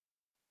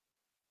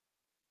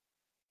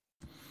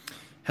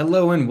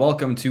Hello and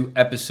welcome to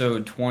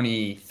episode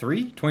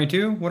 23,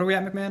 22. What are we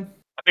at, McMahon?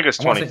 I think it's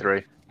I want to say,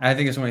 23. I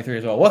think it's 23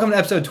 as well. Welcome to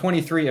episode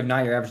 23 of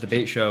Not Your Average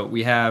Debate Show.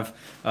 We have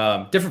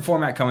different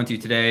format coming to you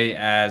today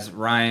as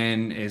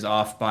Ryan is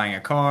off buying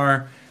a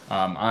car.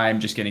 I'm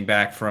just getting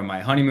back from my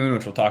honeymoon,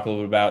 which we'll talk a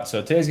little bit about.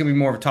 So today's going to be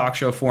more of a talk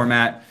show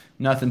format.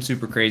 Nothing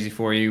super crazy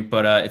for you,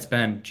 but it's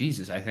been,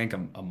 Jesus, I think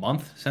a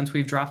month since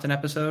we've dropped an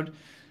episode,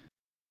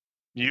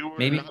 You were not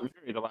maybe.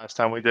 married the last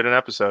time we did an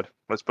episode.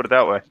 Let's put it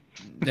that way.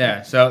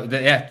 Yeah, so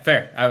yeah,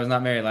 fair. I was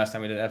not married last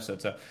time we did an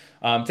episode, so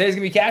today's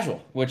gonna be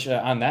casual. Which,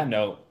 on that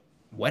note,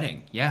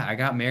 wedding. Yeah, I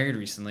got married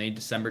recently.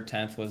 December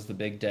 10th was the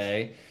big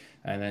day,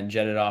 and then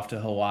jetted off to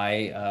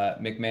Hawaii.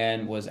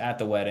 McMahon was at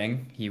the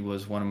wedding. He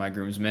was one of my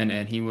groomsmen,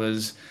 and he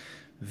was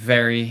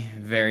very,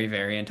 very,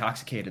 very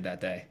intoxicated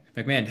that day.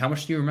 McMahon, how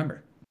much do you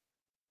remember?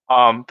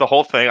 The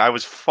whole thing, I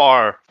was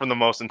far from the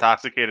most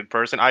intoxicated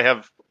person. I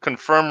have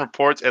confirmed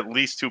reports at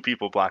least two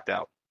people blacked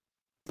out.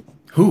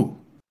 Who?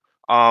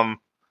 Um,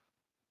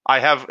 I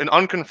have an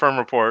unconfirmed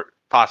report,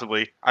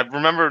 possibly. I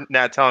remember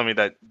Nat telling me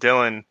that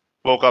Dylan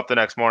woke up the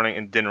next morning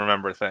and didn't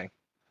remember a thing.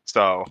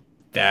 So,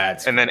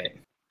 That's and then great.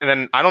 and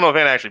then I don't know if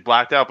Anna actually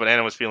blacked out, but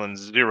Anna was feeling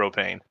zero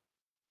pain.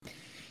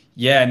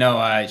 Yeah, no,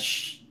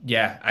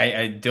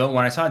 Dylan,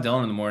 when I saw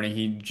Dylan in the morning,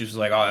 he just was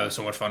like, "Oh, it was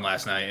so much fun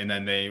last night," and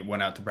then they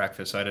went out to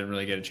breakfast, so I didn't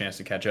really get a chance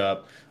to catch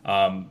up.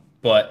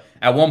 But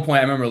at one point,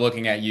 I remember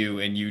looking at you,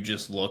 and you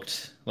just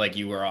looked like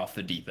you were off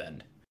the deep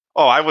end.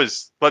 Oh, I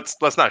was. Let's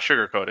not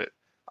sugarcoat it.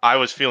 I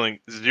was feeling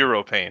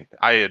zero pain.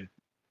 I had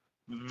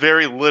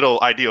very little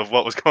idea of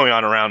what was going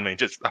on around me.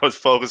 Just I was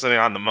focusing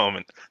on the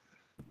moment.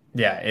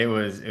 Yeah, it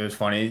was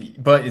funny,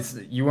 but it's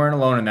you weren't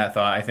alone in that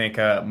thought. I think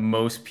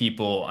most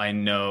people I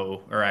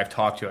know or I've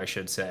talked to, I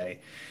should say,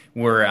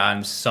 were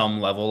on some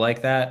level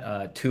like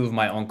that. Two of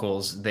my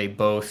uncles, they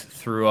both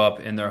threw up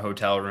in their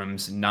hotel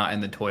rooms, not in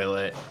the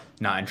toilet,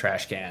 not in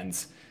trash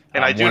cans.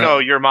 And I do know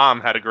One, your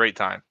mom had a great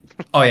time.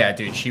 oh yeah,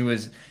 dude, she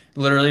was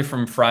literally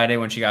from Friday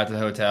when she got to the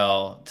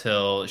hotel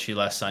till she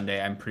left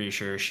Sunday. I'm pretty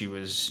sure she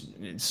was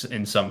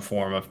in some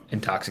form of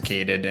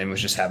intoxicated and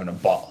was just having a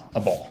ball, a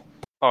ball.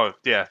 Oh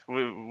yeah,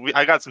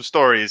 I got some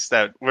stories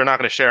that we're not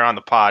going to share on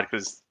the pod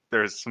because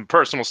there's some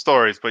personal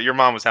stories. But your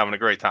mom was having a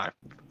great time.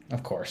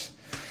 Of course.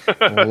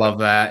 Love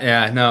that.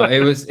 Yeah, no, it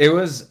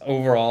was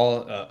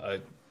overall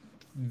a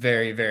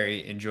very,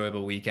 very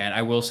enjoyable weekend.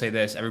 I will say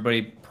this,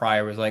 everybody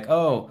prior was like,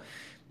 "Oh,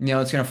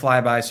 it's gonna fly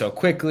by so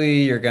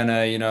quickly. You're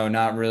gonna,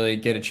 not really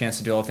get a chance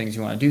to do all the things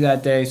you want to do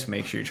that day. So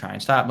make sure you try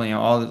and stop,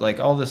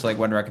 all this like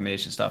wedding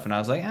recommendation stuff." And I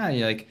was like, "Ah,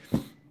 yeah, like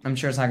I'm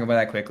sure it's not gonna go by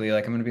that quickly.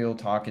 Like I'm gonna be able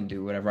to talk and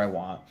do whatever I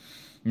want."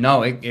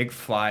 No, it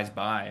flies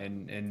by.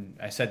 And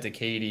I said to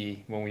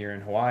Katie when we were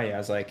in Hawaii, I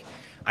was like,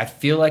 I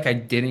feel like I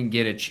didn't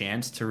get a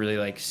chance to really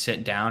like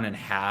sit down and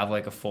have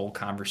like a full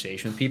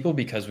conversation with people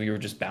because we were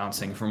just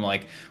bouncing from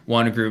like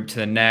one group to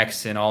the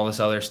next and all this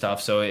other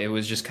stuff. So it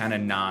was just kind of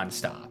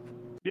nonstop.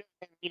 Yeah,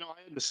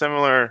 I had a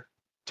similar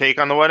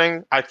take on the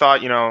wedding. I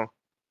thought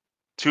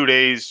 2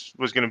 days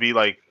was going to be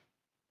like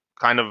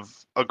kind of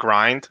a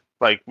grind.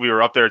 Like we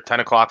were up there at 10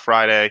 o'clock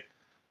Friday,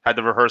 had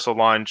the rehearsal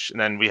lunch, and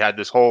then we had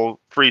this whole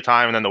free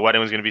time, and then the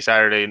wedding was going to be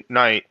Saturday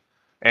night,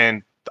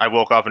 and I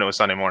woke up and it was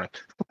Sunday morning.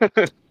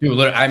 Dude,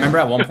 literally, I remember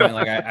at one point,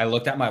 like I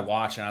looked at my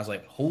watch and I was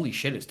like, "Holy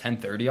shit, it's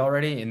 10:30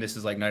 already!" And this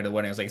is like night of the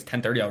wedding. I was like, "It's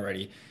 10:30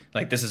 already.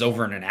 Like this is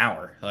over in an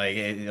hour.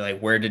 Like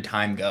where did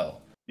time go?"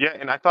 Yeah,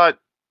 and I thought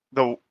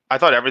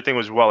everything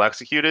was well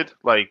executed.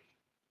 Like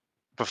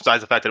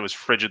besides the fact that it was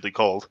frigidly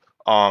cold.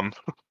 Um,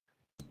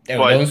 Dude,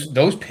 but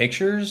those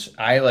pictures,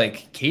 I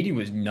like Katie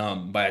was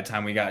numb by the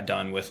time we got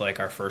done with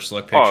like our first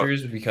look oh,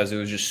 pictures because it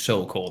was just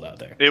so cold out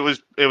there. it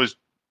was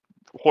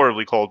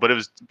horribly cold, but it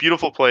was a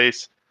beautiful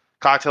place.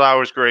 Cocktail hour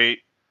was great.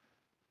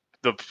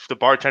 The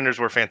bartenders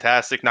were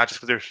fantastic, not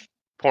just because they're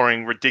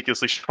pouring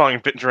ridiculously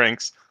strong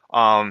drinks.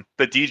 The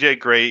DJ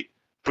great,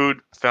 food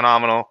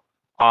phenomenal.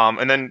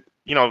 And then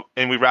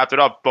and we wrapped it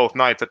up both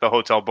nights at the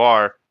hotel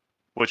bar,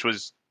 which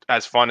was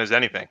as fun as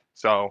anything.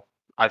 So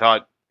I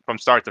thought from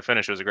start to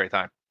finish it was a great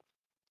time.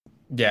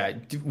 Yeah,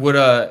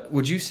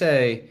 would you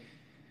say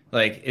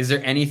like is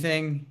there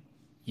anything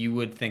you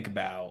would think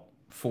about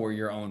for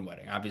your own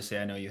wedding? Obviously,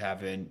 I know you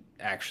haven't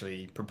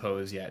actually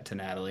proposed yet to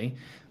Natalie,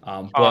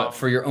 but Um,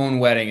 for your own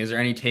wedding, is there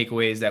any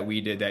takeaways that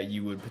we did that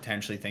you would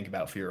potentially think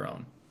about for your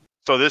own?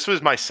 so this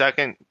was my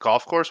second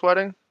golf course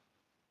wedding.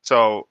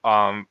 So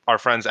our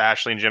friends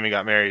Ashley and Jimmy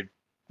got married,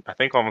 I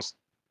think almost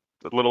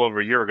a little over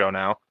a year ago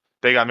now.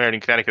 They got married in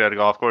Connecticut at a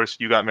golf course.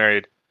 You got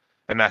married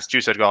in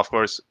Massachusetts golf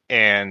course,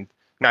 and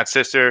Nat's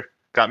sister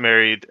got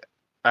married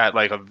at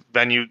like a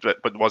venue,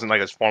 but wasn't like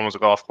as formal as a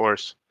golf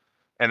course.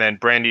 And then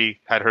Brandy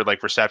had her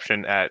like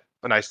reception at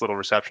a nice little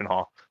reception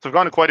hall. So I've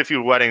gone to quite a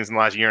few weddings in the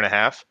last year and a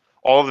half.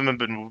 All of them have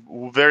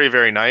been very,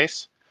 very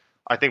nice.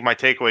 I think my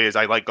takeaway is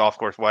I like golf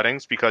course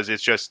weddings because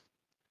it's just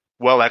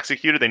well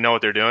executed. They know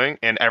what they're doing,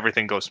 and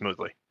everything goes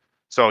smoothly.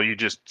 So you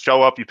just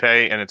show up, you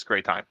pay, and it's a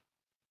great time.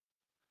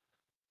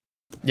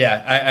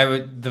 Yeah, I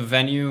would. The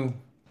venue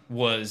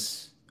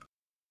was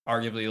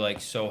arguably like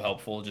so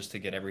helpful just to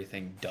get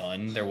everything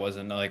done. There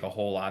wasn't like a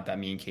whole lot that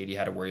me and Katie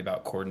had to worry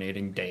about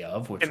coordinating day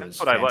of, which And that's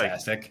was what I like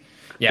fantastic.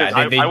 because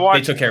Yeah,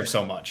 they took care of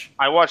so much.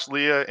 I watched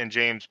Leah and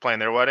James plan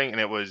their wedding, and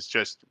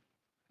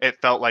it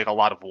felt like a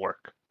lot of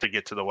work to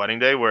get to the wedding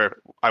day. Where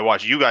I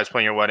watched you guys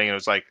plan your wedding, and it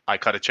was like I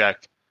cut a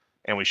check,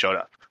 and we showed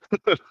up.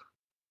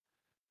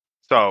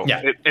 So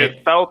Yeah,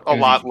 it felt a it was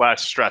lot easy.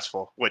 less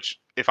stressful. Which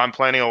if I'm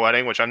planning a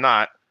wedding, which I'm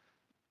not,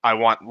 I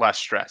want less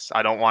stress.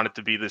 I don't want it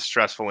to be this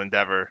stressful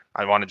endeavor.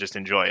 I want to just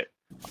enjoy it.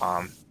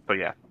 But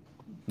yeah,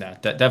 Yeah,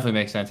 that definitely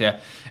makes sense. Yeah.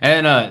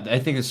 And I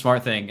think a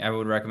smart thing I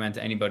would recommend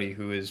to anybody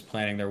who is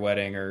planning their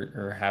wedding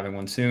or having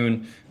one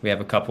soon. We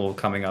have a couple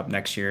coming up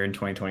next year in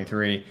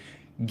 2023.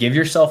 Give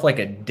yourself like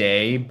a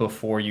day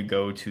before you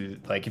go to,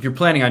 like, if you're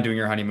planning on doing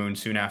your honeymoon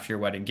soon after your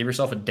wedding, give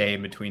yourself a day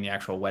in between the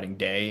actual wedding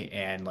day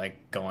and like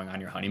going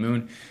on your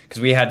honeymoon.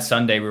 Because we had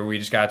Sunday where we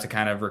just got to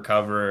kind of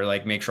recover,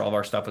 like make sure all of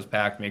our stuff was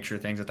packed, make sure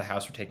things at the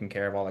house were taken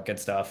care of, all that good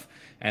stuff.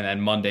 And then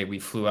Monday we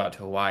flew out to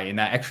Hawaii, and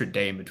that extra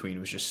day in between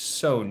was just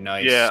so yeah.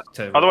 nice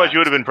to Otherwise, you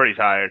would relax. have been pretty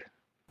tired.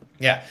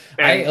 Yeah,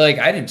 And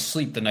I didn't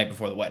sleep the night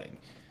before the wedding.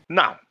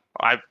 no,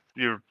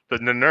 you're the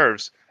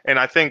nerves. And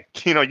I think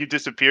you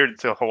disappeared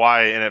to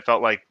Hawaii, and it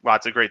felt like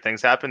lots of great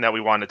things happened that we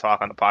wanted to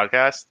talk on the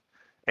podcast.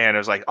 And it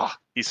was like, oh,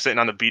 he's sitting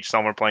on the beach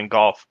somewhere playing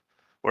golf,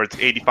 where it's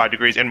 85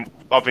 degrees, and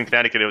up in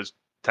Connecticut it was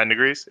 10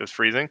 degrees. It was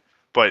freezing.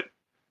 But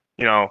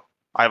you know,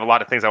 I have a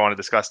lot of things I want to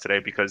discuss today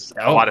because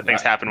a Oh, lot of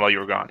things happened while you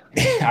were gone.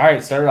 all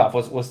right. Start it off.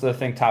 What's the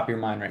thing top of your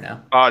mind right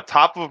now?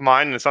 Top of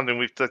mind and something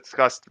we've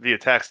discussed via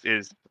text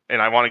is,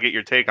 and I want to get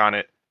your take on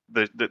it,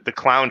 the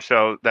clown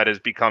show that has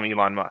become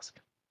Elon Musk.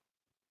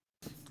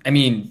 I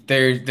mean,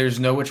 there's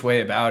no which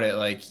way about it.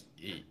 Like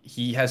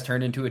he has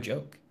turned into a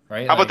joke,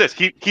 right? How about Like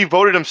this? He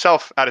voted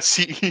himself out of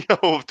CEO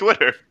of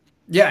Twitter.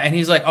 yeah, and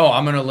he's like, "Oh,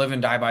 I'm gonna live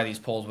and die by these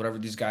polls. Whatever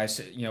these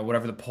guys,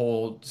 whatever the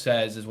poll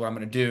says is what I'm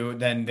gonna do."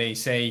 Then they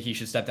say he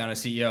should step down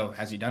as CEO.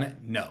 Has he done it?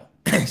 No.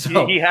 He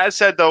So has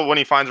said though when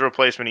he finds a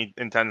replacement, he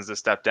intends to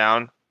step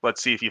down.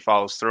 Let's see if he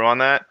follows through on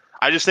that.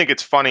 I just think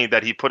it's funny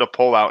that he put a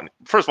poll out.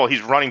 First of all,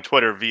 he's running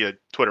Twitter via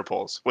Twitter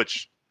polls,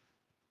 which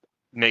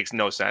makes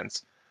no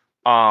sense.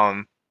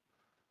 Um,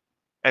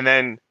 and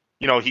then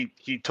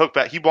he took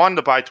back. He wanted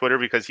to buy Twitter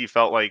because he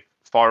felt like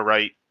far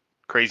right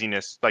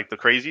craziness, like the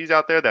crazies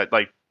out there that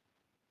like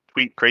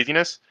tweet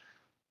craziness,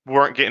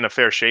 weren't getting a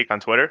fair shake on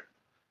Twitter.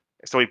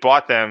 So he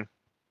bought them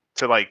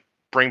to like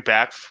bring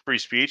back free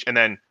speech, and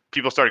then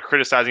people started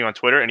criticizing him on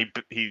Twitter, and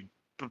he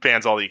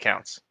bans all the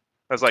accounts.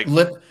 I was like,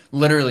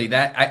 literally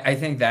that I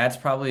think that's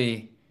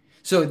probably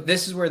so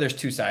this is where there's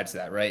two sides to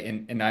that, right?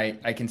 And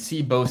I can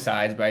see both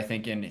sides, but I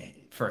think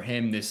for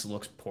him this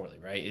looks poorly,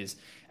 right? Is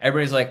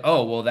everybody's like,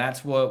 oh, well,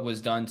 that's what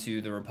was done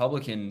to the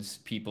Republicans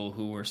people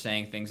who were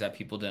saying things that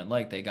people didn't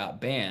like. They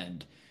got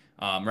banned.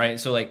 Right.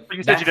 So like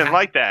you said you didn't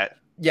like that,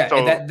 yeah,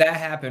 so that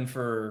happened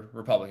for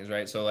Republicans,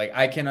 right? So like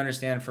I can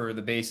understand for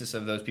the basis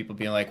of those people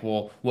being like,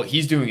 well, what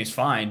he's doing is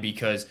fine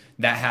because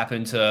that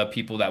happened to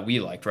people that we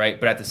liked, right?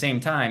 But at the same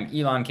time,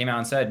 Elon came out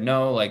and said,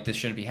 no, like this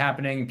shouldn't be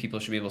happening. People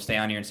should be able to stay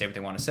on here and say what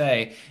they want to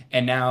say.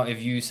 And now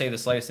if you say the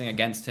slightest thing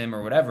against him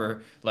or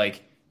whatever,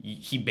 like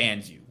he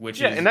bans you, which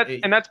yeah, is and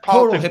that's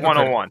total politics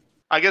hypocritical. 101.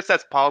 I guess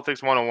that's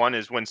politics 101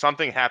 is when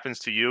something happens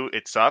to you,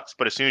 it sucks,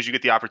 but as soon as you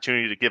get the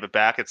opportunity to give it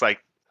back, it's like,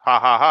 ha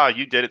ha ha,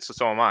 you did it,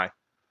 so am I.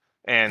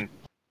 And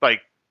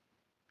like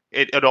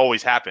it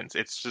always happens.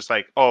 It's just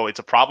like, oh, it's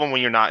a problem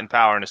when you're not in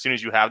power, and as soon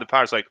as you have the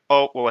power, it's like,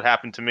 oh, well, it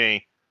happened to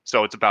me,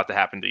 so it's about to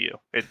happen to you.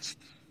 It's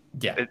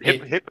Yeah,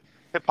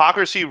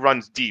 hypocrisy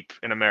runs deep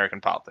in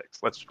American politics.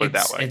 Let's put it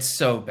that way. it's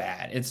so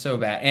bad. It's so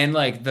bad. And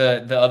like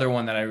the other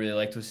one that I really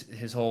liked was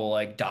his whole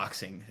like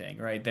doxing thing,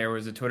 right? There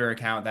was a Twitter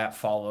account that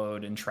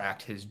followed and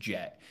tracked his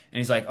jet. And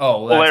he's like,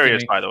 "Oh, well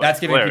Hilarious, by the way. that's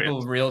giving Hilarious.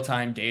 people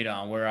real-time data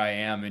on where I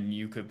am and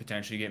you could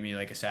potentially get me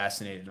like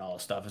assassinated and all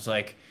this stuff." It's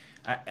like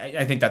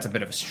I think that's a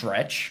bit of a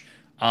stretch.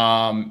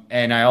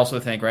 And I also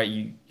think,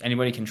 right,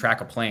 anybody can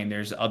track a plane.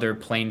 There's other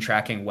plane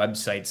tracking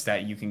websites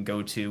that you can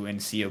go to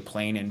and see a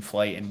plane in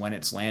flight and when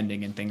it's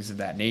landing and things of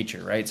that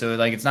nature, right? So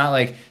like it's not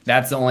like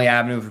that's the only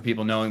avenue for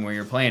people knowing where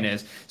your plane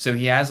is. So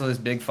he has this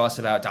big fuss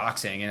about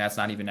doxing, and that's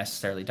not even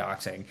necessarily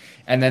doxing.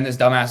 And then this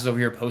dumbass is over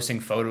here posting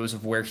photos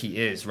of where he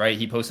is, right?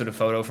 He posted a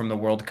photo from the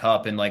World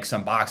Cup in like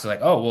some box. Like,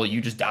 oh, well,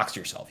 you just doxed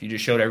yourself. You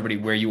just showed everybody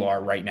where you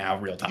are right now,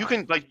 real You time.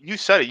 can, like you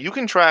said it, you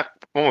can track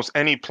almost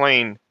any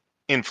plane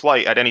in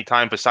flight at any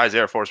time besides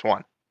Air Force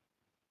One.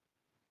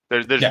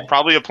 There's Yeah.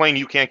 probably a plane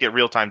you can't get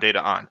real time data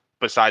on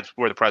besides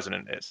where the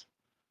president is.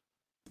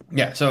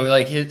 Yeah, so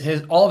like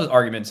his all of his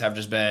arguments have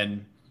just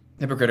been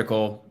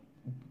hypocritical,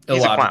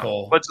 He's a clown.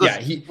 illogical. Yeah,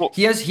 Well,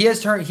 he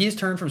has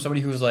turned from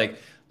somebody who was like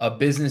a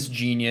business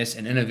genius,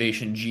 an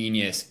innovation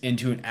genius,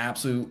 into an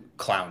absolute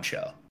clown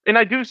show. and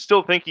I do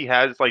still think he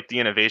has like the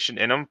innovation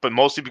in him, but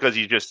mostly because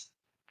he's just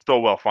so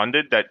well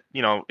funded that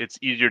it's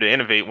easier to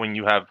innovate when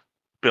you have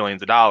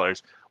billions of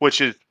dollars. Which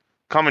is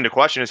coming to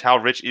question is how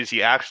rich is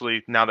he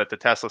actually now that the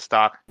Tesla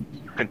stock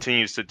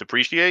continues to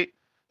depreciate?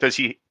 Does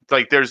he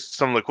like? There's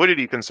some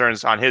liquidity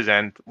concerns on his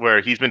end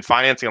where he's been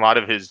financing a lot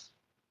of his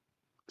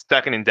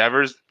second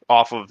endeavors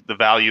off of the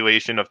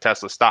valuation of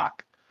Tesla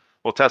stock.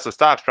 Well, Tesla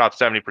stock's dropped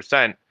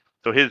 70%,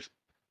 so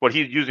what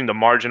he's using to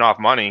margin off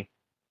money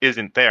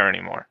isn't there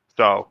anymore.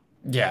 So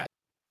Yeah,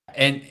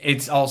 and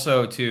it's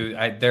also too.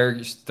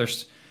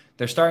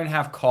 They're starting to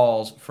have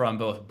calls from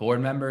both board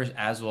members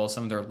as well as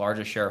some of their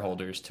largest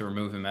shareholders to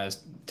remove him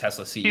as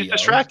Tesla he's CEO.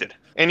 distracted,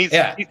 and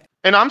Yeah.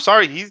 and I'm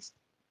sorry,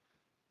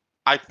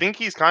 I think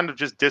he's kind of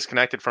just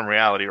disconnected from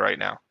reality right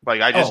now.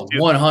 Like I just Oh,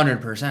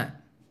 100%.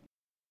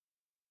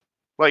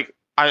 like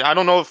I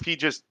don't know if he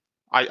just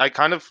I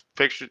kind of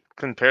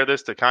compare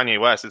this to Kanye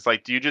West. It's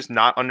like, do you just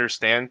not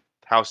understand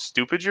how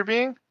stupid you're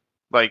being?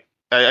 Like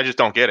I just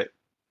don't get it.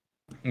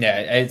 Yeah,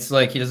 it's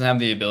like he doesn't have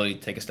the ability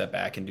to take a step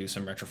back and do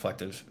some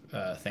retroflective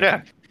Yeah.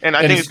 thinking. And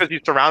I And think it's it's because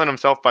he's surrounding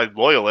himself by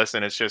loyalists,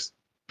 and it's just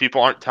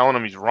people aren't telling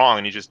him he's wrong,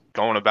 and he's just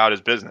going about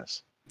his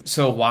business.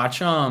 so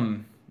watch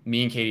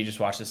me and Katie just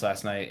watched this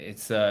last night.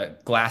 It's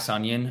Glass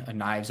Onion, a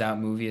Knives Out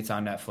movie. It's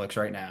on Netflix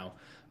right now.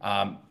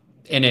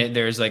 In it,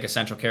 there's like a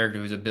central character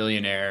who's a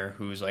billionaire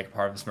who's like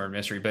part of this murder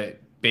mystery, but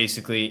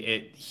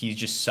basically he's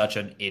just such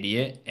an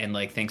idiot and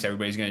like thinks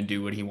everybody's gonna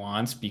do what he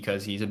wants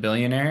because he's a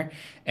billionaire.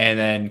 And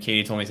then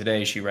Katie told me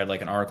today she read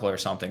like an article or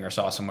something or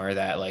saw somewhere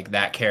that like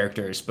that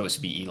character is supposed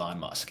to be Elon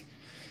Musk.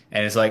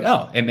 And it's like,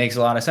 oh, it makes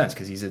a lot of sense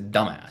because he's a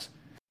dumbass.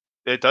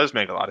 It does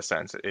make a lot of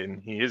sense,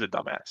 and he is a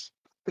dumbass,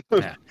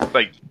 Yeah.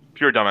 like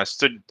pure dumbass.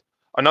 So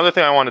another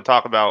thing I wanted to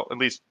talk about, at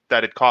least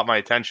that had caught my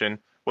attention,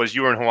 was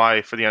you were in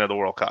Hawaii for the end of the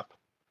World Cup.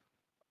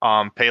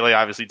 Pele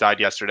obviously died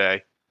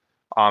yesterday.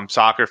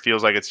 Soccer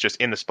feels like it's just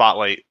in the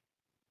spotlight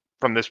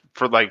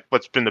for like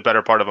what's been the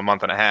better part of a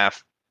month and a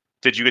half.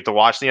 Did you get to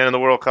watch the end of the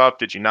World Cup?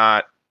 Did you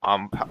not?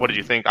 What did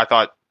you think? I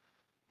thought,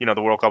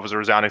 the World Cup was a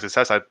resounding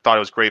success. I thought it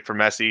was great for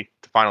Messi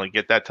to finally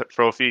get that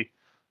trophy.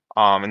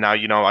 And now,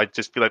 I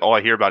just feel like all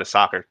I hear about is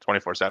soccer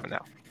 24/7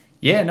 now.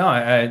 Yeah, no,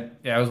 I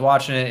was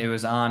watching it. It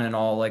was on in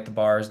all like the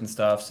bars and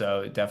stuff,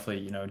 so it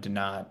definitely, did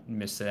not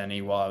miss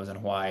any while I was in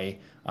Hawaii.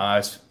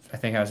 I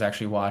think I was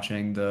actually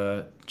watching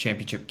the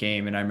championship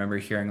game, and I remember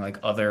hearing like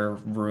other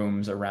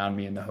rooms around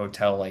me in the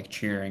hotel like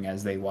cheering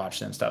as they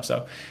watched it and stuff.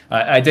 So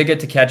I did get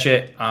to catch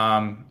it.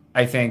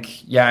 I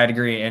think, yeah, I'd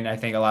agree, and I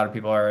think a lot of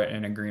people are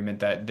in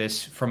agreement that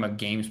this, from a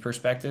games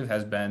perspective,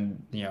 has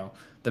been,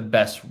 the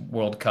best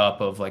World Cup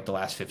of like the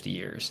last 50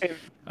 years. And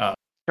Uh,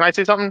 can I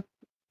say something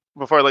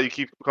before I let you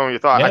keep going with your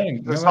thought? yeah, I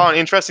go saw ahead. an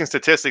interesting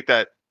statistic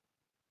that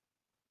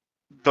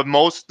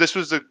this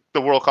was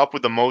the World Cup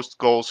with the most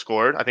goals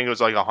scored. I think it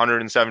was like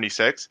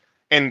 176.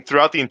 And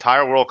throughout the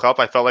entire World Cup,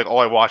 I felt like all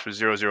I watched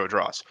was 0-0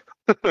 draws.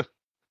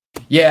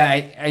 Yeah,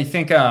 I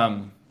think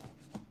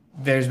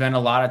there's been a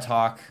lot of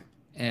talk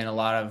and a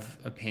lot of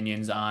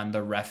opinions on the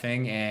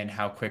reffing and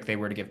how quick they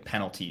were to give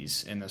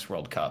penalties in this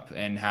World Cup,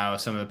 and how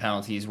some of the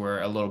penalties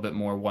were a little bit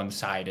more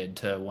one-sided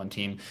to one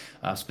team.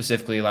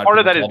 Specifically, a lot of Part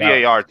of people that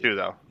is called out. VAR too,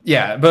 though.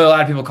 Yeah, but a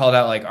lot of people called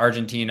out like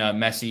Argentina.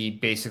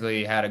 Messi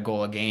basically had a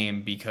goal a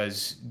game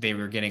because they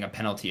were getting a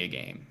penalty a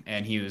game,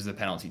 and he was the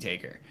penalty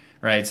taker,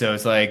 right? So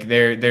it's like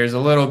there's a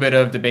little bit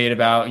of debate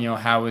about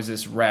how is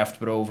this refed,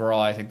 but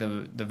overall, I think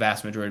the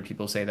vast majority of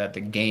people say that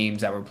the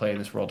games that were played in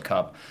this World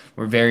Cup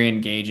were very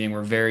engaging,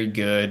 were very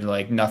good.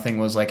 Like nothing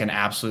was like an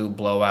absolute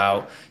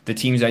blowout. The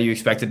teams that you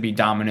expected to be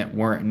dominant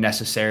weren't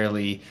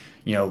necessarily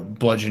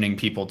bludgeoning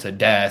people to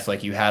death.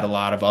 Like you had a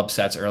lot of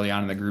upsets early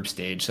on in the group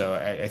stage. So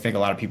I think a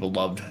lot of people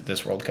loved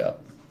this World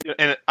Cup.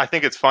 And I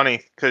think it's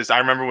funny because I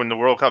remember when the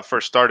World Cup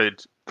first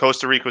started,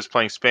 Costa Rica was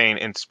playing Spain,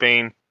 and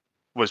Spain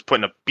was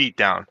putting a beat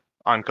down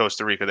on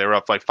Costa Rica. They were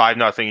up like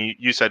 5-0.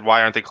 You said,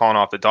 why aren't they calling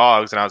off the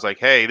dogs? And I was like,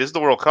 hey, this is the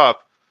World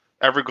Cup.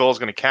 Every goal is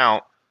going to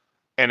count.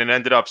 And it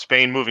ended up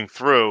Spain moving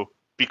through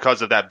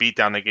because of that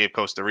beatdown they gave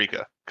Costa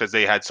Rica because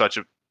they had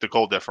the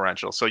goal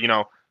differential. So,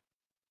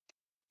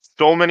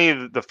 so many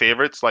of the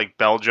favorites like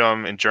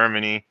Belgium and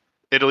Germany,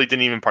 Italy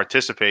didn't even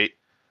participate.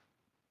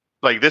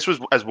 Like this was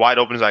as wide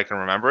open as I can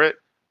remember it.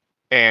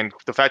 And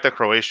the fact that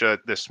Croatia,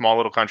 this small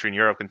little country in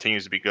Europe,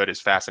 continues to be good is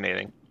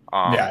fascinating.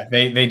 Yeah,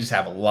 they just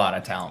have a lot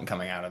of talent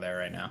coming out of there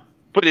right now.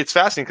 But it's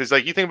fascinating because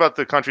like you think about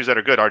the countries that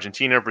are good,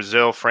 Argentina,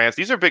 Brazil, France,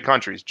 these are big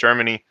countries.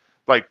 Germany,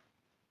 like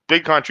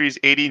big countries,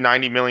 80,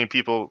 90 million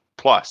people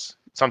plus,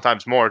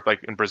 sometimes more, like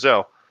in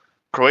Brazil.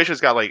 Croatia's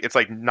got like it's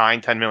like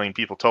 9, 10 million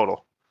people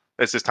total.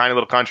 It's this tiny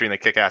little country and they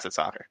kick ass at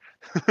soccer.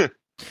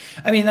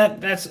 I mean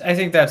that's I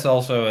think that's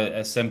also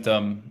a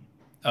symptom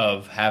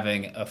of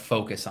having a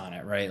focus on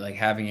it, right? Like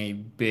having a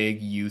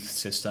big youth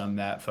system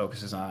that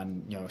focuses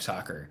on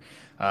soccer.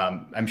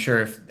 I'm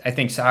sure if I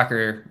think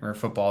soccer or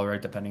football,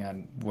 right, depending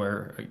on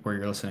where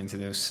you're listening to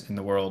this in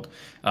the world,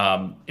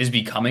 is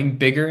becoming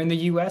bigger in the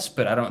U.S.,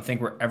 but I don't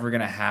think we're ever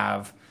going to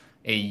have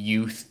a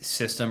youth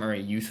system or a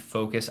youth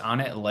focus on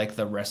it like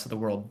the rest of the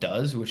world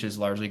does, which is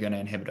largely going to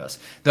inhibit us.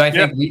 Though I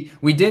Yeah. think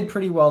we did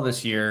pretty well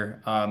this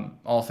year,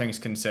 all things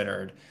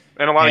considered,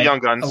 And a lot of and young a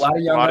guns, lot of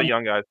a young lot of guys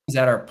young guys.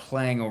 that are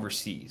playing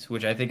overseas,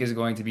 which I think is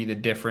going to be the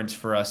difference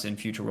for us in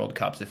future World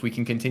Cups. If we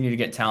can continue to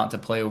get talent to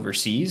play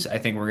overseas, I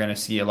think we're going to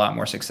see a lot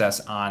more success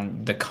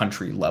on the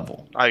country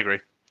level. I agree.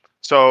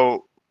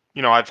 So,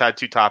 I've had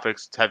two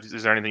topics.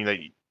 Is there anything that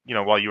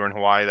while you were in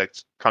Hawaii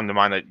that's come to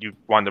mind that you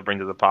wanted to bring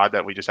to the pod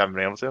that we just haven't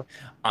been able to?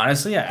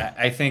 Honestly,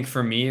 I think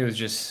for me it was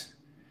just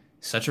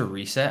such a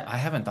reset. I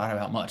haven't thought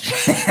about much,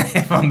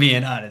 if I'm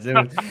being honest.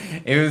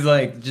 It was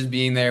like just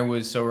being there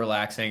was so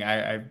relaxing.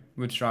 I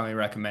would strongly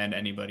recommend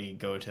anybody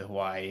go to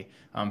Hawaii.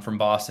 From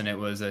Boston, it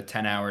was a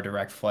 10-hour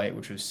direct flight,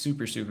 which was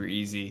super, super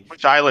easy.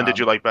 Which island did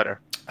you Um, like better?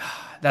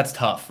 that's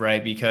tough,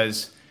 right?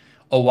 Because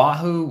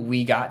Oahu,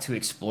 we got to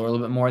explore a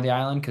little bit more of the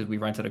island because we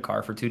rented a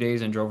car for 2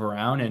 days and drove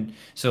around, and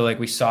so like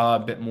we saw a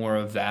bit more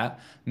of that.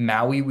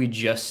 Maui, we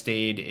just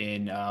stayed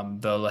in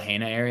the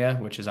Lahaina area,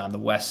 which is on the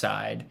west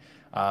side.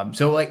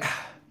 So like,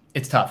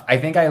 it's tough. I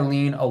think I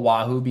lean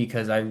Oahu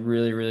because I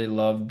really, really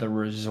loved the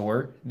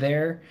resort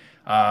there.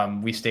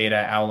 We stayed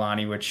at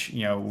Aulani, which,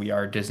 we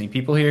are Disney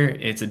people here.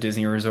 It's a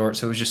Disney resort,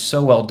 so it was just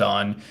so well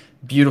done.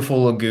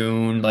 Beautiful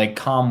lagoon, like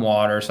calm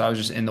water. So I was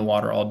just in the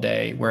water all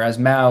day. Whereas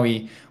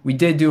Maui, we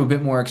did do a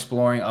bit more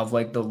exploring of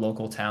like the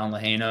local town,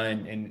 Lahaina,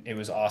 and it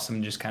was awesome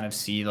to just kind of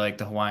see like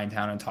the Hawaiian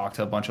town and talk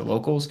to a bunch of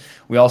locals.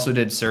 We also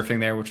did surfing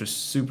there, which was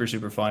super,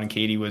 super fun.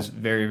 Katie was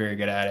very, very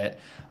good at it,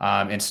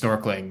 and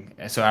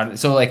snorkeling.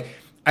 So like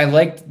I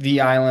liked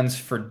the islands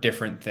for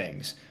different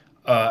things.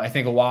 I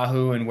think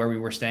Oahu and where we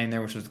were staying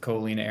there, which was the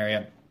Ko Olina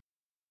area,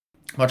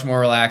 much more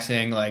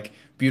relaxing, like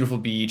beautiful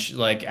beach,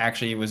 like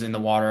actually was in the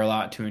water a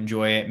lot to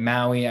enjoy it.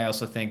 Maui, I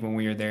also think when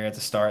we were there at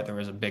the start, there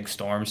was a big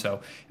storm, so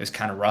it was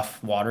kind of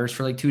rough waters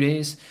for like 2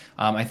 days.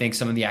 I think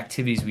some of the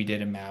activities we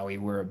did in Maui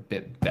were a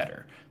bit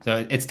better.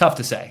 So it's tough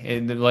to say.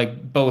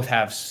 Like both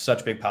have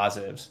such big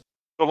positives.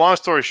 But long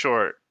story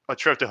short, a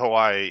trip to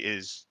Hawaii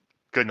is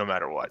good no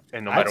matter what,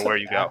 and no I matter t- where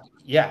you I, go.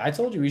 yeah, I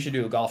told you we should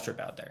do a golf trip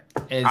out there.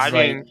 I It's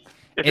like mean,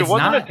 if it it's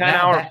wasn't a not that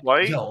 10-hour bad.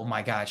 flight, Yo, oh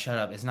my God, shut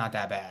up. It's not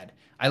that bad.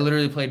 I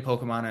literally played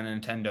Pokemon on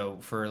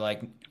Nintendo for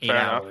like eight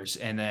fair enough. hours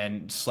and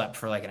then slept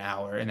for like an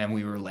hour and then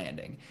we were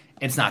landing.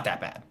 It's not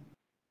that bad.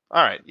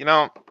 All right,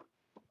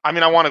 I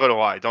mean, I want to go to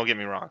Hawaii. Don't get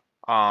me wrong.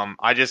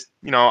 I just,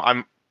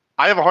 I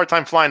have a hard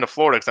time flying to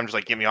Florida because I'm just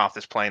like, get me off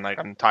this plane. Like,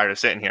 I'm tired of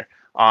sitting here.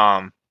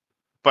 Um,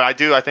 but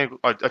I think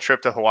a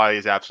trip to Hawaii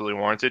is absolutely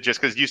warranted.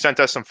 Just because you sent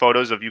us some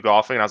photos of you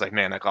golfing, and I was like,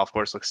 man, that golf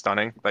course looks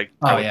stunning. Like,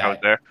 I Oh wish I was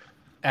yeah, there.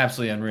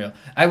 absolutely unreal.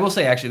 I will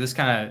say actually this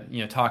kind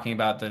of, talking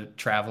about the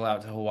travel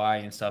out to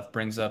Hawaii and stuff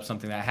brings up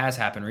something that has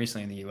happened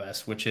recently in the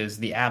US, which is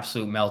the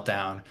absolute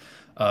meltdown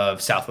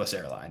of Southwest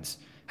Airlines.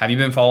 Have you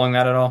been following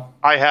that at all?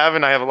 I have,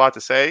 and I have a lot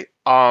to say.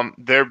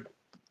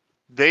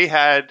 They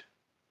had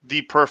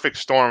the perfect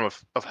storm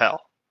of hell.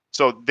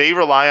 So they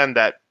rely on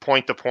that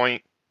point to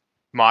point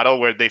model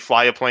where they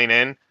fly a plane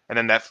in and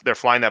then they're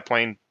flying that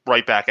plane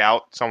right back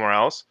out somewhere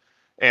else.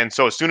 And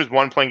so as soon as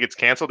one plane gets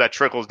canceled, that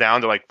trickles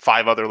down to like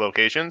five other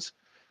locations.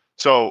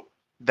 So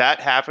that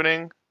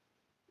happening,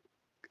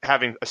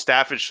 having a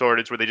staffage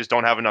shortage where they just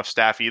don't have enough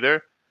staff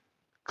either,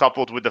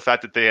 coupled with the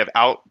fact that they have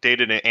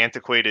outdated and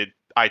antiquated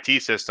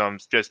IT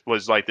systems, just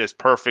was like this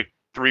perfect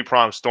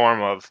three-pronged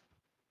storm of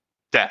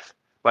death.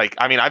 Like,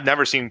 I mean, I've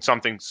never seen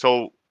something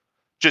so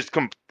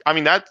I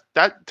mean, that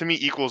to me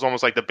equals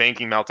almost like the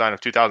banking meltdown of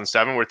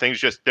 2007, where things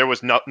just there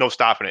was no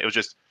stopping it. It was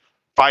just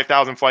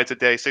 5,000 flights a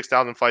day,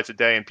 6,000 flights a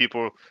day, and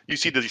people. You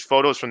see these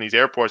photos from these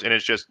airports, and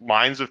it's just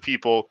lines of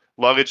people,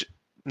 luggage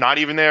not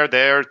even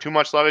there, too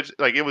much luggage.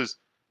 Like it was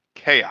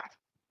chaos,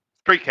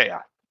 straight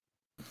chaos.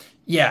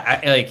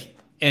 Yeah,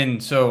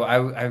 and so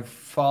I've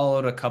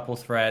followed a couple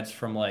threads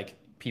from like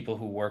people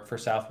who work for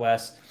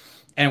Southwest,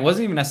 and it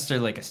wasn't even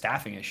necessarily like a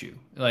staffing issue.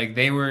 Like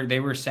they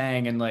were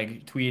saying and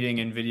like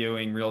tweeting and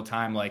videoing real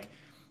time, like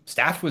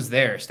staff was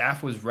there,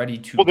 staff was ready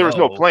to Well, there was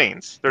no go.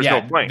 planes. There's no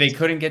Yeah, they planes.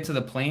 couldn't get to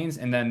the planes,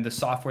 and then the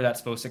software that's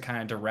supposed to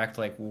kind of direct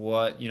like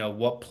what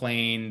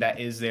plane that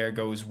is there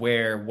goes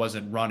where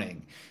wasn't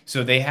running.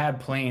 So they had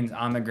planes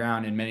on the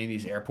ground in many of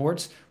these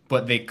airports,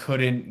 but they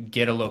couldn't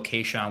get a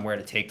location on where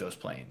to take those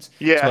planes. So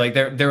Yeah, like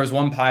there was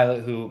one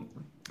pilot who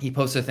he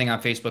posted a thing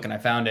on Facebook and I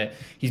found it.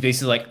 He's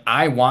basically like,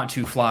 I want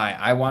to fly.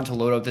 I want to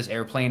load up this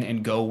airplane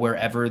and go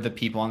wherever the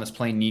people on this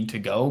plane need to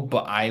go,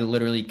 but I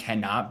literally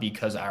cannot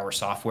because our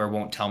software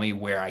won't tell me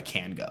where I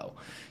can go.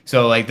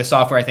 So like the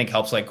software I think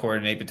helps like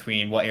coordinate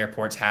between what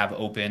airports have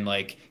open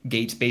like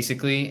gates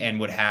basically and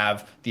would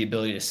have the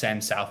ability to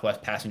send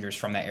Southwest passengers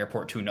from that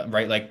airport to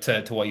right like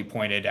to what you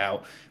pointed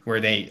out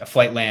where a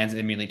flight lands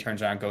immediately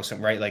turns around goes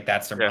somewhere right like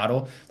that's their yeah,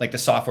 model. Like the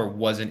software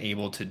wasn't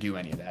able to do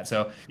any of that.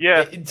 So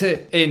yeah.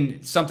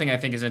 and something I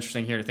think is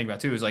interesting here to think about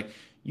too is like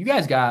you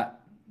guys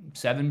got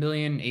 7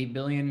 billion, 8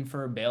 billion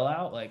for a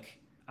bailout. Like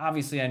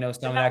obviously I know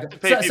They some of have to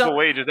that pay people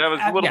wages. That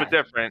was a little bit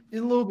yeah, different. a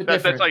little bit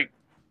That's different. like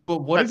But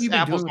what have that's you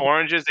been apples doing to with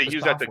oranges. They the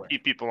use that to software?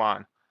 keep people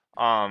on.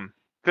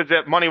 Because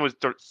that money was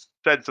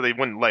said so they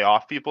wouldn't lay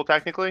off people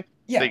technically.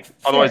 Yeah,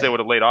 Otherwise they fair. would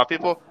have laid off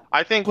people.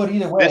 I think But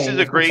either this way, is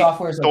a if the great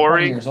software is like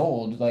 20 story. years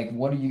old,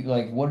 what are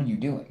you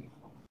doing?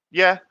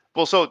 Yeah.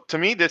 Well, so to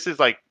me, this is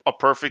like a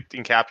perfect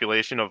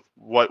encapsulation of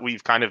what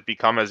we've kind of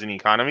become as an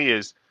economy.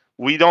 Is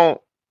we don't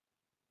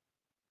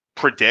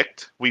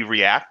predict, we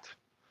react.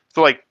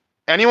 So like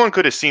anyone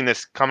could have seen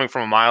this coming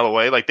from a mile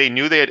away. Like they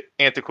knew they had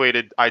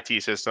antiquated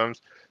IT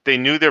systems. They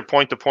knew their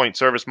point-to-point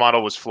service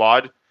model was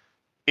flawed.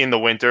 in the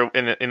winter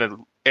in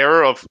an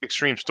era of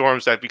extreme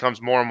storms that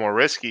becomes more and more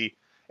risky.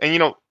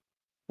 And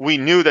we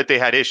knew that they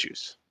had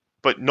issues,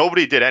 but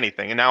nobody did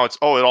anything. And now it's,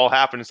 oh, it all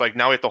happened. It's like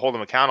now we have to hold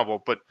them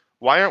accountable. But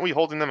why aren't we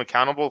holding them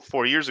accountable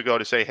 4 years ago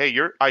to say, hey,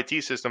 your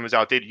IT system is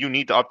outdated. You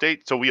need to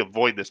update so we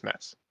avoid this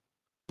mess.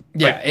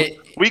 Like Yeah,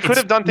 we could it's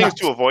have done things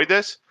to nuts. avoid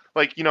this.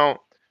 Like,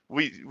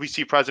 we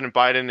see President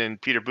Biden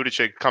and Peter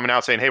Buttigieg coming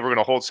out saying, hey, we're going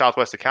to hold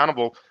Southwest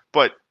accountable.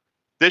 But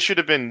this should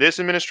have been this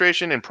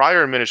administration and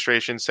prior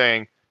administration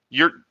saying,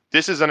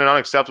 this is an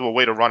unacceptable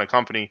way to run a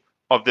company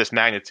of this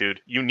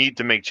magnitude. You need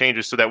to make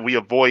changes so that we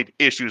avoid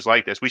issues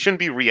like this. We shouldn't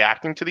be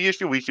reacting to the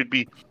issue. We should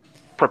be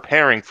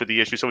preparing for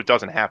the issue so it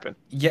doesn't happen.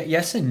 Yeah,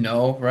 yes and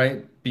no,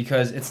 right?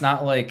 Because it's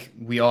not like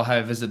we all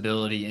have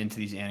visibility into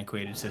these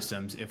antiquated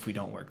systems if we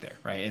don't work there,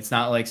 right? It's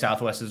not like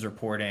Southwest is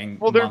reporting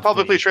Well, they're a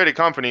publicly monthly. traded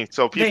company,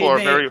 so people They are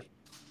very they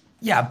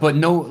Yeah, but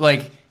no,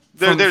 like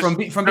from being there's on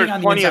the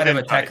plenty of inside of a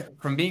insight.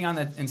 tech from being on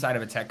the inside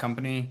of a tech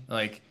company,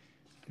 like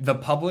the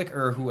public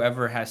or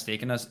whoever has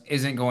taken us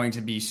isn't going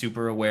to be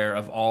super aware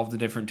of all of the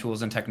different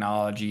tools and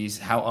technologies,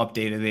 how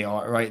updated they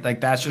are, right?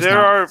 Like that's just There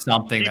not are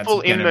something that's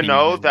people going in to the be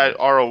know that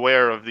visible. are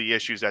aware of the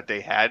issues that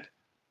they had.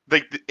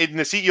 Like, and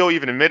the CEO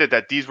even admitted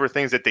that these were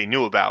things that they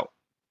knew about.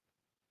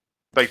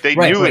 Like they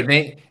Right, knew but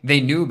it. they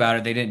knew about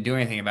it. They didn't do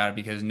anything about it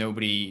because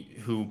nobody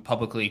who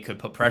publicly could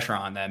put pressure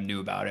on them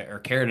knew about it or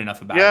cared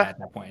enough about it Yeah, at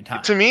that point in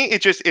time. to me,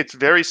 it's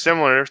very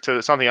similar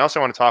to something else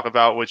I want to talk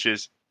about, which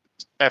is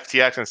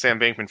FTX and Sam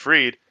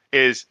Bankman-Fried.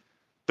 Is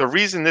the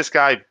reason this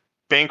guy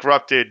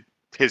bankrupted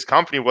his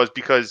company was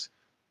because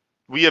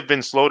we have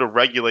been slow to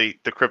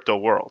regulate the crypto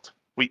world.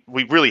 We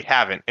really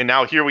haven't, and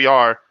now here we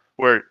are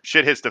where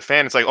shit hits the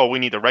fan. It's like, oh, we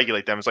need to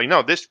regulate them. It's like,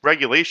 no, this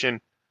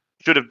regulation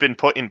should have been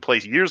put in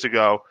place years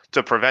ago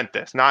to prevent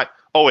this. Not,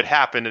 oh, it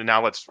happened and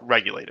now let's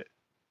regulate it.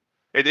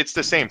 It's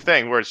the same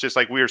thing where it's just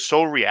like we are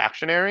so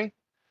reactionary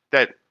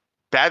that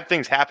bad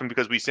things happen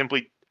because we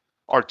simply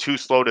are too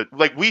slow to,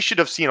 like, we should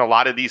have seen a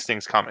lot of these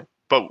things coming,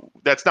 but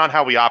that's not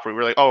how we operate.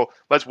 We're like, oh,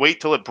 let's wait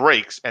till it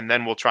breaks and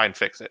then we'll try and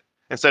fix it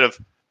instead of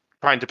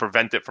trying to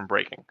prevent it from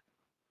breaking.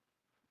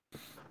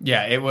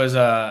 Yeah, it was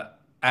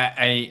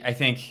I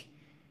think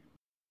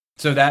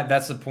so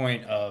that's the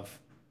point of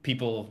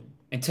people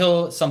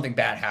until something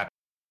bad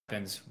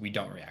happens, we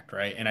don't react,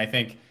 right? And I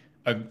think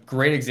a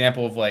great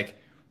example of like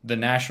the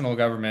national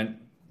government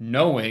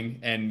knowing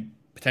and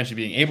potentially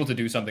being able to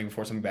do something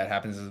before something bad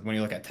happens is when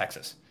you look at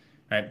Texas,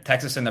 right?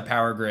 Texas and the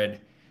power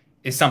grid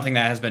is something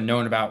that has been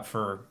known about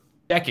for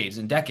decades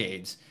and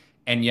decades.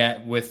 And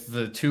yet, with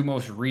the two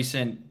most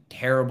recent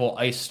terrible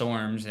ice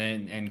storms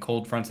and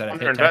cold fronts that have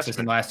hit Texas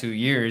in Underinvestment. the last 2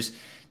 years,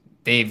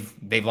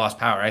 they've lost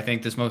power. I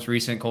think this most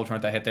recent cold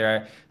front that hit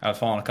there, I was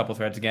following a couple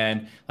threads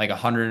again, like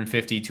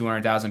 150,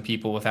 200,000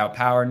 people without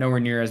power, nowhere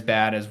near as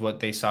bad as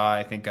what they saw,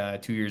 I think,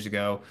 2 years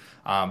ago.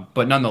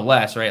 But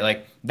nonetheless, right,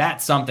 like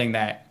that's something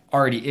that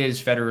already is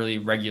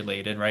federally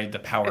regulated, right? The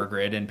power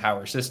grid and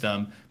power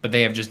system, but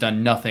they have just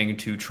done nothing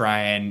to try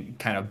and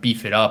kind of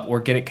beef it up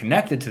or get it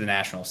connected to the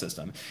national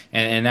system.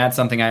 And that's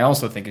something I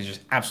also think is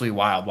just absolutely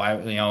wild. Why,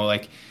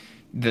 like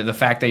the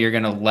fact that you're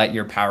going to let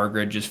your power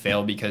grid just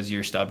fail because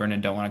you're stubborn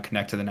and don't want to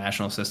connect to the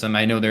national system.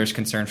 I know there's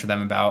concern for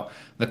them about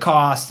the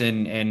cost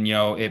and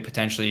it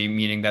potentially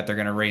meaning that they're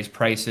going to raise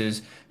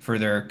prices for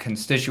their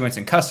constituents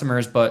and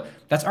customers, but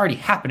that's already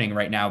happening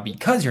right now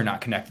because you're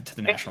not connected to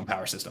the national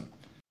power system.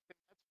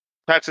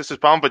 Texas is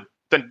problem,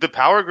 but the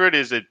power grid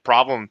is a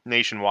problem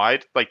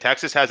nationwide. Like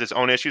Texas has its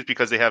own issues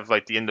because they have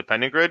like the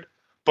independent grid.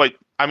 But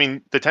I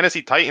mean, the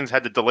Tennessee Titans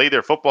had to delay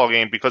their football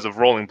game because of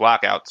rolling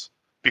blackouts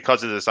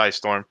because of this ice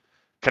storm.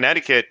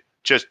 Connecticut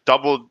just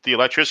doubled the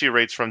electricity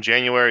rates from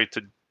January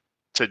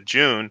to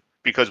June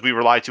because we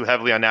rely too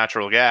heavily on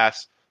natural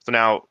gas. So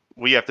now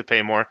we have to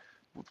pay more.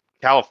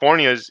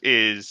 California's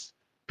is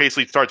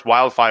basically starts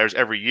wildfires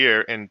every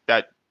year, and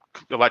that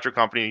electric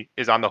company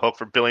is on the hook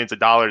for billions of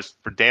dollars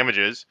for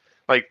damages.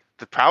 Like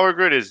the power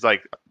grid is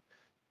like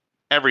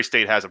every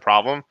state has a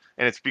problem,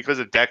 and it's because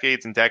of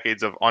decades and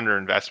decades of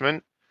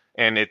underinvestment.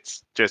 And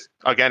it's just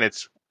again,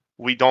 it's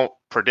we don't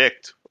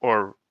predict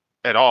or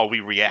at all we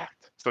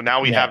react. So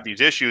now we Yeah. have these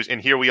issues, and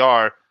here we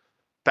are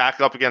back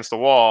up against the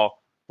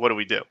wall. What do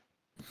we do?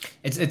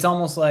 It's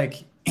almost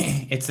like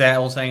it's that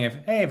old saying if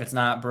hey if it's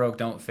not broke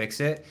don't fix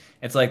it.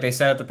 It's like they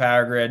set up the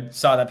power grid,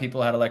 saw that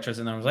people had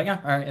electricity, and then was like, yeah,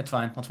 all right, it's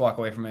fine. Let's walk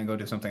away from it and go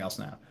do something else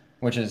now,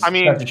 which I is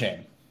mean, such a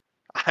shame.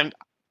 I'm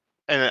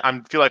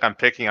I feel like I'm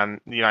picking on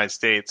the United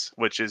States,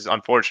 which is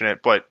unfortunate.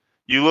 But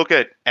you look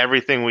at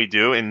everything we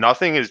do, and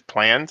nothing is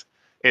planned.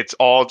 It's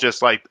all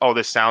just like, oh,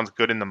 this sounds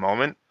good in the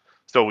moment,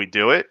 so we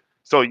do it.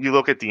 So you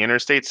look at the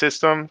interstate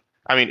system.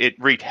 I mean, it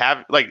wreaked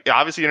havoc. Like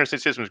obviously, the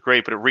interstate system is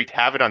great, but it wreaked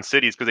havoc on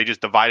cities because they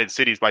just divided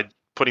cities by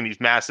putting these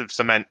massive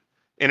cement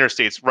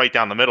interstates right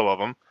down the middle of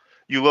them.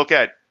 You look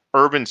at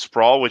urban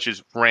sprawl, which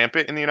is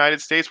rampant in the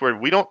United States, where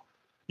we don't.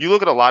 You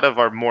look at a lot of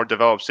our more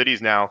developed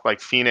cities now,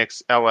 like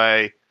Phoenix,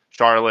 LA,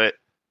 Charlotte,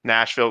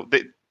 Nashville.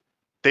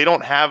 They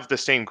don't have the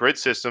same grid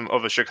system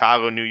of a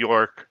Chicago, New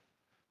York,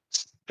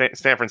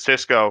 San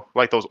Francisco,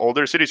 like those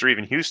older cities, or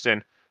even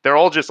Houston. They're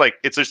all just like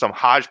it's just some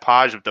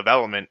hodgepodge of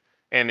development,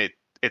 and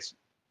it's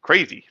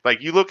crazy.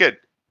 Like you look at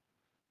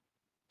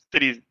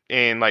cities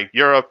in like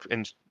Europe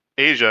and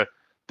Asia,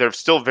 they're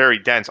still very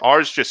dense.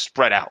 Ours just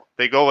spread out.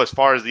 They go as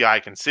far as the eye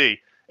can see,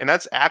 and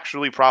that's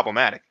actually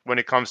problematic when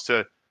it comes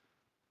to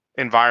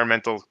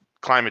environmental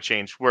climate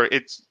change, where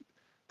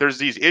there's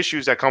these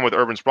issues that come with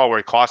urban sprawl where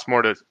it costs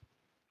more to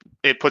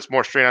it puts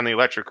more strain on the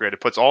electric grid.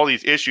 It puts all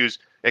these issues.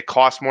 It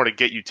costs more to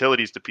get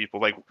utilities to people.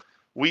 Like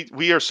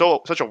we are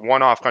such a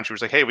one-off country.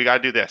 It's like, hey, we got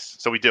to do this,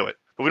 so we do it,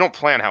 but we don't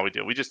plan how we do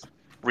it. We just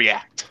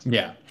react.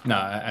 Yeah, no,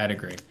 I'd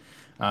agree.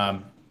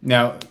 Now,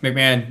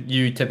 McMahon,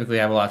 you typically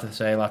have a lot to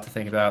say, a lot to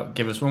think about.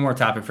 Give us one more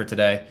topic for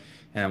today,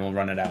 and then we'll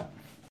run it out.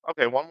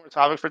 Okay, one more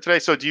topic for today.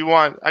 So, do you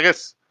want? I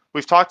guess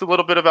we've talked a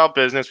little bit about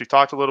business. We've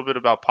talked a little bit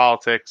about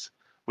politics.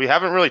 We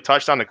haven't really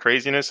touched on the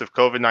craziness of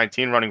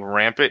COVID-19 running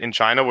rampant in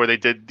China, where they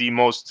did the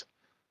most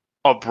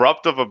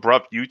abrupt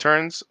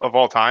U-turns of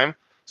all time.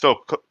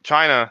 So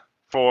China,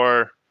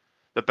 for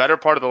the better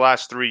part of the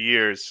last 3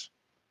 years,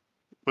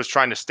 was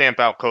trying to stamp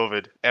out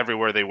COVID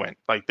everywhere they went.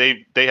 Like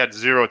they had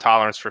zero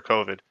tolerance for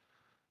COVID.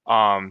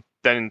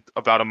 Then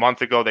about a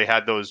month ago, they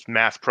had those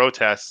mass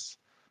protests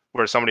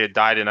where somebody had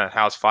died in a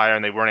house fire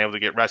and they weren't able to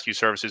get rescue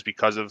services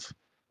because of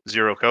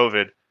zero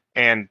COVID.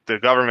 And the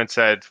government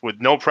said,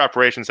 with no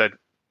preparation, said,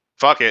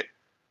 fuck it,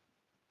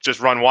 just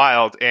run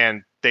wild.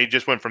 And they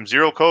just went from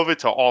zero COVID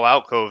to all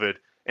out COVID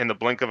in the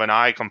blink of an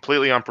eye,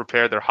 completely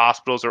unprepared. Their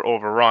hospitals are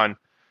overrun.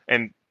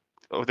 And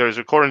there's,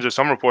 according to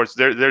some reports,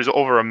 there's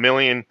over 1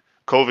 million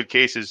COVID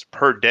cases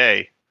per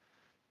day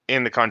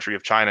in the country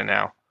of China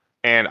now.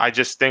 And I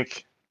just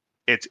think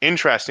it's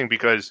interesting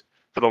because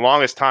for the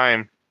longest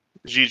time,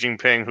 Xi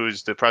Jinping,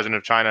 who's the president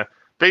of China,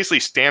 basically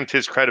stamped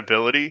his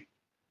credibility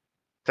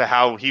to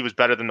how he was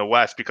better than the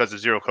West because of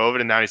zero COVID.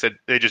 And now he said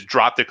they just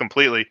dropped it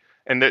completely.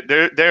 And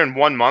they're in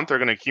 1 month, they're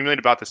going to accumulate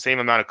about the same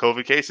amount of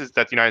COVID cases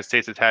that the United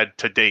States has had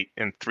to date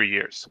in 3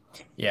 years.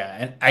 Yeah,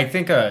 and I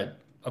think a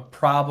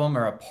problem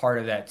or a part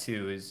of that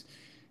too is,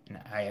 and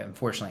I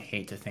unfortunately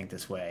hate to think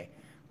this way,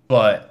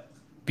 but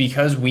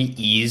because we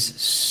ease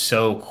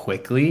so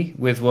quickly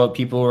with what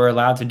people were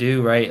allowed to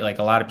do, right? Like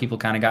a lot of people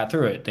kind of got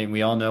through it.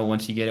 We all know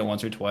once you get it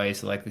once or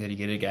twice, the likelihood you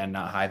get it again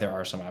not high. There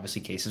are some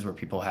obviously cases where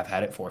people have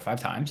had it 4 or 5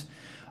 times,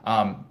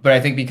 but I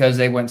think because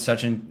they went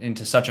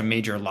into such a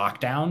major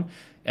lockdown,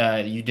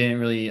 you didn't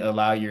really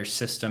allow your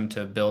system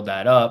to build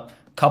that up.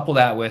 Couple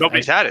that with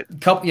nobody's had it.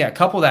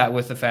 Couple that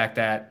with the fact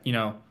that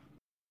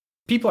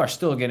people are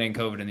still getting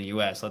COVID in the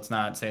U.S. Let's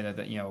not say that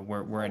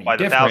we're any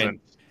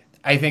different.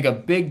 I think a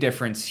big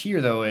difference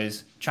here, though,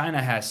 is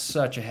China has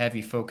such a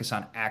heavy focus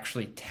on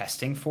actually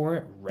testing for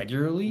it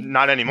regularly.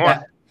 Not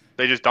anymore.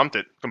 They just dumped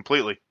it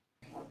completely.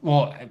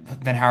 Well,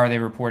 then how are they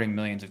reporting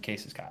millions of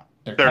cases, Kyle?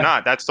 They're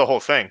not. That's the whole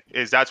thing.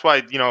 That's why,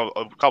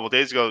 a couple of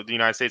days ago, the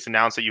United States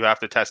announced that you have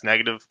to test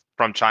negative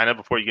from China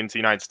before you get into the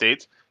United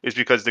States, is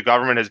because the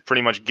government has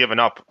pretty much given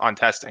up on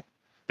testing.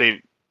 They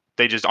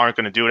just aren't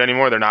going to do it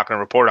anymore. They're not going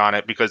to report on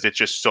it because it's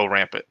just so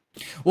rampant.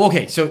 Well,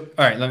 okay. So,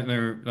 all right, let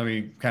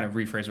me kind of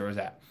rephrase where I was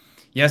at.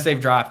 Yes,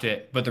 they've dropped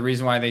it, but the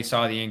reason why they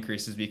saw the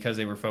increase is because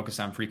they were focused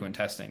on frequent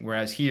testing.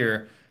 Whereas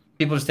here,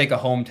 people just take a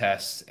home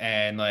test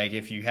and like,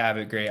 if you have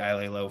it, great, I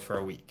lay low for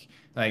a week.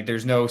 Like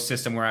there's no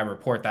system where I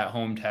report that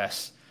home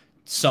test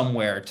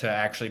somewhere to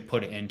actually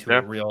put it into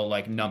a real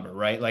like number,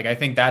 right? Like I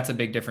think that's a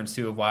big difference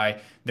too of why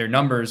their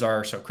numbers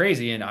are so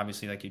crazy. And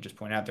obviously, like you just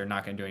pointed out, they're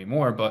not going to do any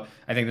more. But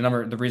I think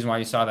the reason why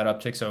you saw that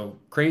uptick so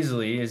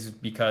crazily is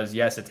because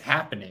yes, it's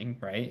happening,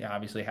 right? It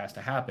obviously has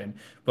to happen,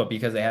 but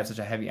because they have such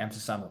a heavy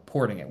emphasis on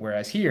reporting it.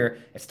 Whereas here,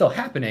 it's still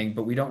happening,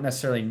 but we don't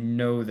necessarily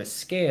know the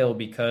scale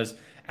because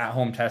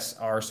at-home tests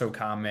are so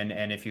common,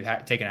 and if you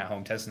take an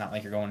at-home test, it's not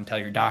like you're going to tell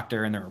your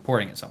doctor and they're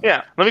reporting it somewhere.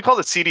 Yeah, let me call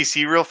the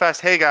CDC real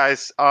fast. Hey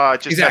guys,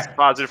 just tested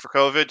positive for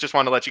COVID. Just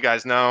wanted to let you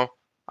guys know.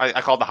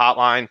 I called the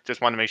hotline. Just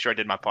wanted to make sure I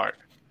did my part.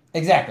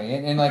 Exactly,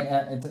 and like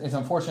it's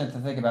unfortunate to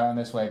think about in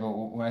this way, but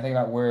when I think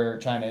about where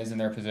China is in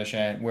their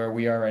position, where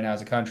we are right now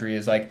as a country,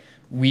 is like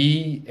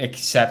we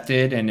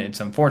accepted, and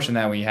it's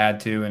unfortunate that we had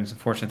to, and it's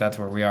unfortunate that's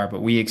where we are,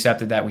 but we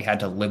accepted that we had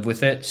to live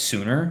with it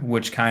sooner,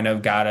 which kind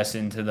of got us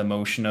into the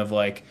motion of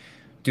like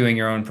doing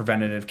your own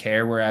preventative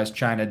care, whereas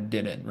China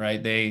didn't,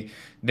 right? They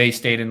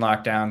stayed in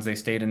lockdowns, they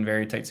stayed in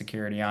very tight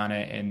security on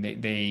it, and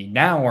they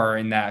now are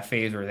in that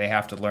phase where they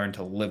have to learn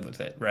to live with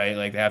it, right?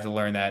 Like they have to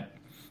learn that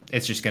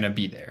it's just going to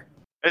be there.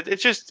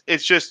 It's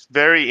just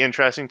very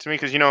interesting to me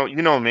because you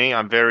know me,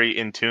 I'm very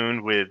in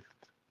tune with,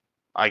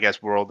 I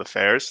guess, world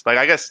affairs. Like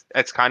I guess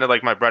it's kind of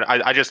like my bread.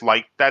 I just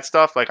like that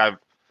stuff. Like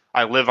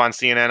I live on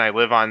CNN, I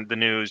live on the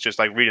news, just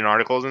like reading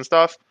articles and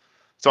stuff.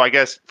 So I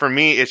guess for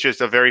me, it's just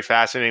a very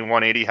fascinating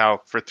 180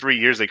 how for 3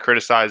 years they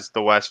criticized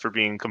the West for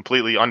being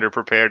completely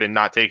underprepared and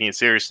not taking it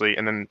seriously.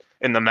 And then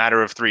in the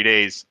matter of 3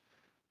 days,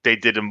 they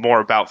did a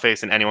more about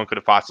face than anyone could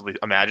have possibly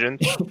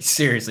imagined.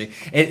 Seriously.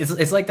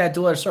 It's like that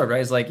dual-edged sword,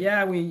 right? It's like,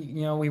 yeah,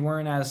 we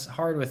weren't as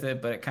hard with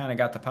it, but it kind of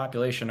got the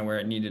population to where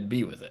it needed to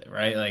be with it,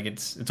 right? Like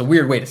it's a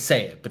weird way to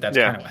say it, but that's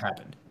kind of what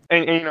happened.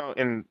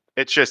 And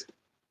it's just,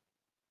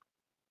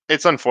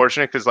 it's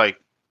unfortunate because like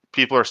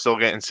people are still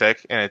getting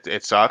sick, and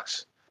it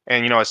sucks.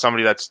 And as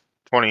somebody that's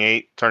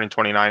 28, turning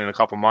 29 in a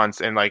couple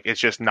months, and like it's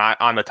just not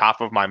on the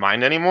top of my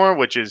mind anymore,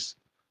 which is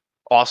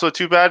also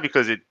too bad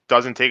because it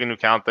doesn't take into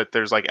account that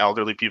there's like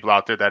elderly people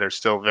out there that are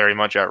still very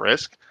much at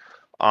risk.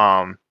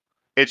 Um,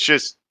 it's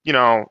just,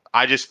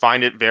 I just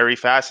find it very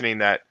fascinating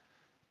that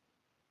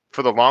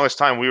for the longest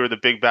time we were the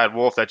big bad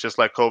wolf that just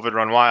let COVID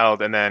run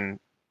wild, and then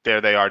there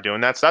they are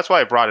doing that. So that's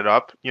why I brought it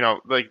up.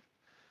 Like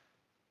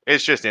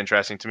it's just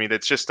interesting to me.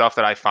 That's just stuff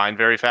that I find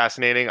very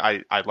fascinating.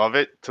 I love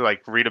it to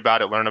like read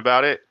about it, learn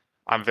about it.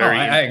 I'm Oh, I, very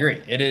I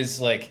agree. It is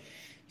like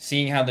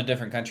seeing how the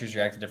different countries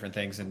react to different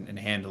things and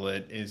handle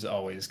it is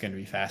always going to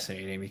be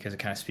fascinating because it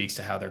kind of speaks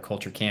to how their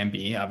culture can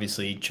be.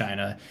 Obviously,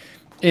 China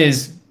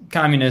is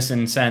communist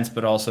in a sense,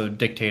 but also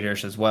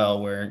dictators as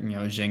well, where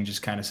Xing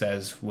just kind of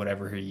says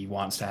whatever he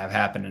wants to have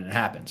happen and it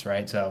happens,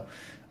 right? So,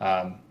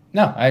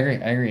 no, I agree.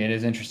 I agree. It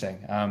is interesting.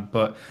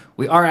 But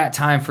we are at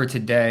time for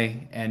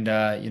today, and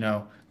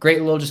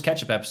great little just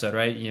catch up episode,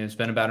 right? It's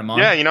been about a yeah.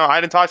 month. I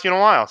hadn't talked to you in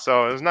a while,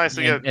 so it was nice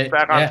to And get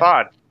back on yeah,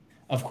 pod.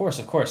 of course,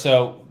 of course.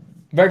 So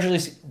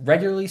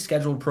regularly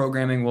scheduled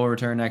programming will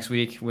return next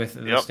week with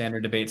the Yep.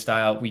 standard debate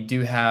style. We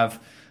do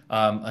have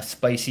a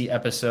spicy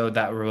episode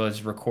that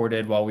was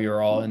recorded while we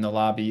were all in the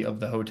lobby of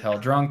the hotel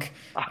drunk.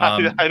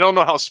 I don't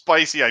know how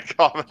spicy I'd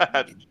call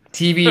that.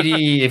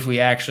 TBD if we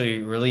actually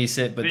release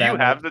it, but Do you that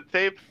have will. the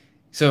tape?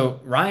 So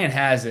Ryan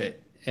has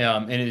it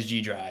in his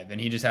G Drive, and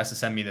he just has to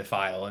send me the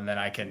file, and then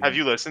I Have can.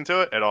 you listened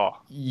to it at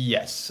all?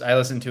 Yes, I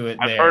listened to it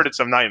I've heard there. it's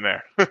a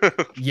nightmare.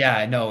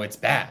 Yeah, no, it's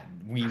bad.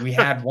 We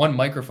had one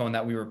microphone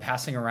that we were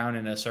passing around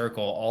in a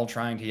circle, all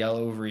trying to yell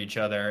over each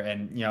other,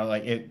 and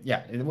like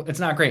it's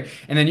not great.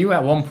 And then you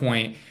at one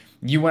point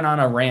you went on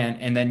a rant,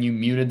 and then you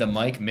muted the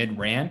mic mid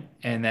rant,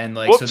 and then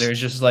like so Whoops. there's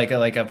just like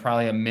a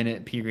probably a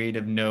minute period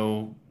of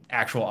no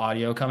actual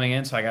audio coming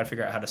in, so I got to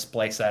figure out how to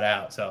splice that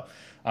out. So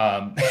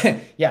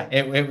yeah,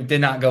 it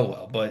did not go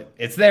well, but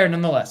it's there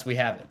nonetheless. We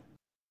have it.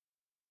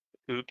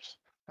 Oops.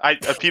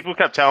 People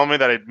kept telling me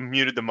that I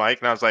muted the mic,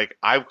 and I was like,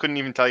 I couldn't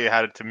even tell you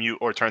how to mute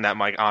or turn that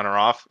mic on or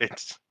off.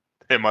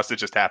 It must have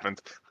just happened.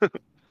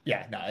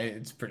 Yeah, no,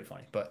 it's pretty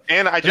funny, but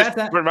And I just that's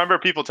that. remember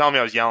people telling me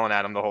I was yelling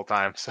at them the whole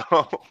time. So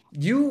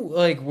You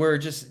like were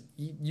just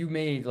you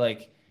made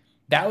like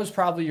that was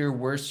probably your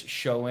worst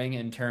showing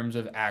in terms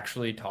of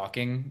actually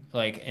talking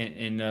like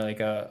in like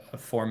a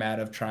format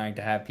of trying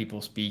to have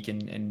people speak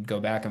and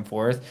go back and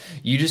forth.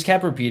 You just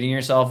kept repeating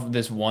yourself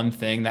this one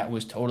thing that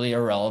was totally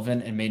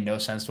irrelevant and made no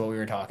sense to what we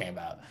were talking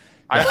about.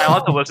 I'll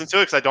have to listen to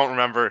it because I don't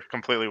remember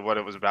completely what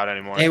it was about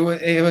anymore. It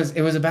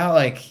was about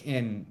like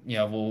in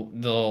the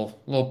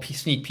little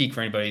sneak peek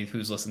for anybody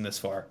who's listened this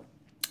far.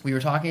 We were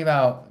talking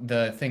about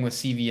the thing with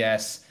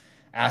CVS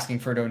asking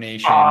for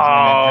donations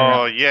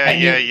Oh, yeah,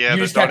 and yeah, yeah. you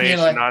The just kept being donation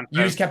like you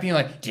nonsense. just kept being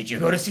like, did you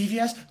go to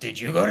CVS? Did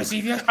you go to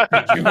CVS?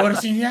 Did you go to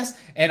CVS?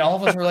 And all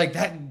of us were like,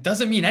 that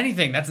doesn't mean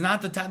anything. That's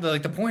not the time.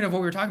 Like the point of what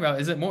we were talking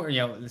about. Is it more?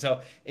 So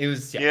it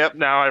was yeah Yep,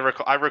 now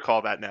I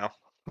recall that now.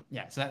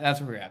 yeah. So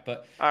that's where we're at.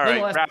 But All right,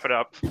 nonetheless, wrap it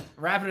up.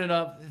 wrapping it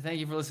up. Thank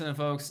you for listening,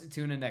 folks.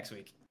 Tune in next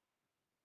week.